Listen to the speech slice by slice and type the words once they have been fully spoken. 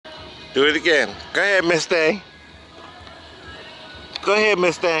Do it again. Go ahead, Miss Thing. Go ahead,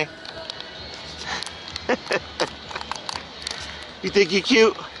 Miss Thing. You think you're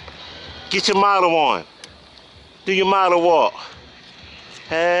cute? Get your model on. Do your model walk.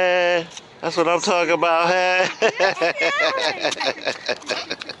 Hey, that's what I'm talking about. Hey.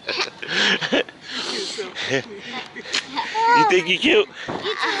 You think you're cute?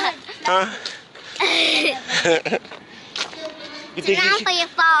 Huh? You think sit down before you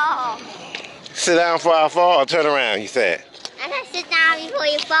fall. Sit down before I fall or turn around, you said? I said sit down before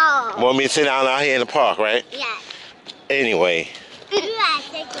you fall. Want me to sit down out here in the park, right? Yeah. Anyway. You gotta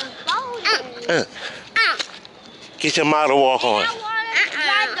take your photo. Get your model walk on. I want to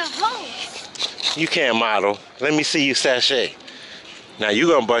ride the horse. You can't model. Let me see you sashay. Now you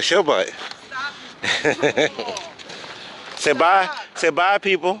gonna bust your butt. Say bye. Say bye,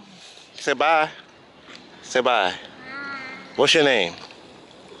 people. Say bye. Say bye. What's your name?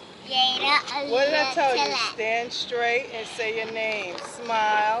 Jada. What did I tell you? Stand straight and say your name.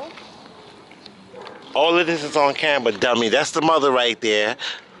 Smile. All of this is on camera, dummy. That's the mother right there.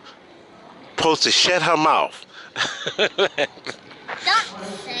 Supposed to shut her mouth. Don't say that.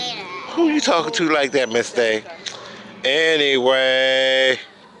 Who you talking to like that, Miss Day? Anyway,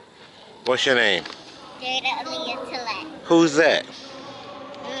 what's your name? Jada. Who's that? Me.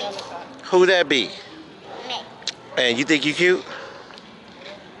 Who that be? Me. And you think you cute?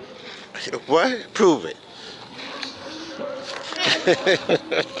 What? Prove it.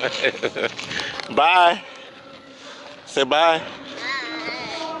 Bye. Say bye.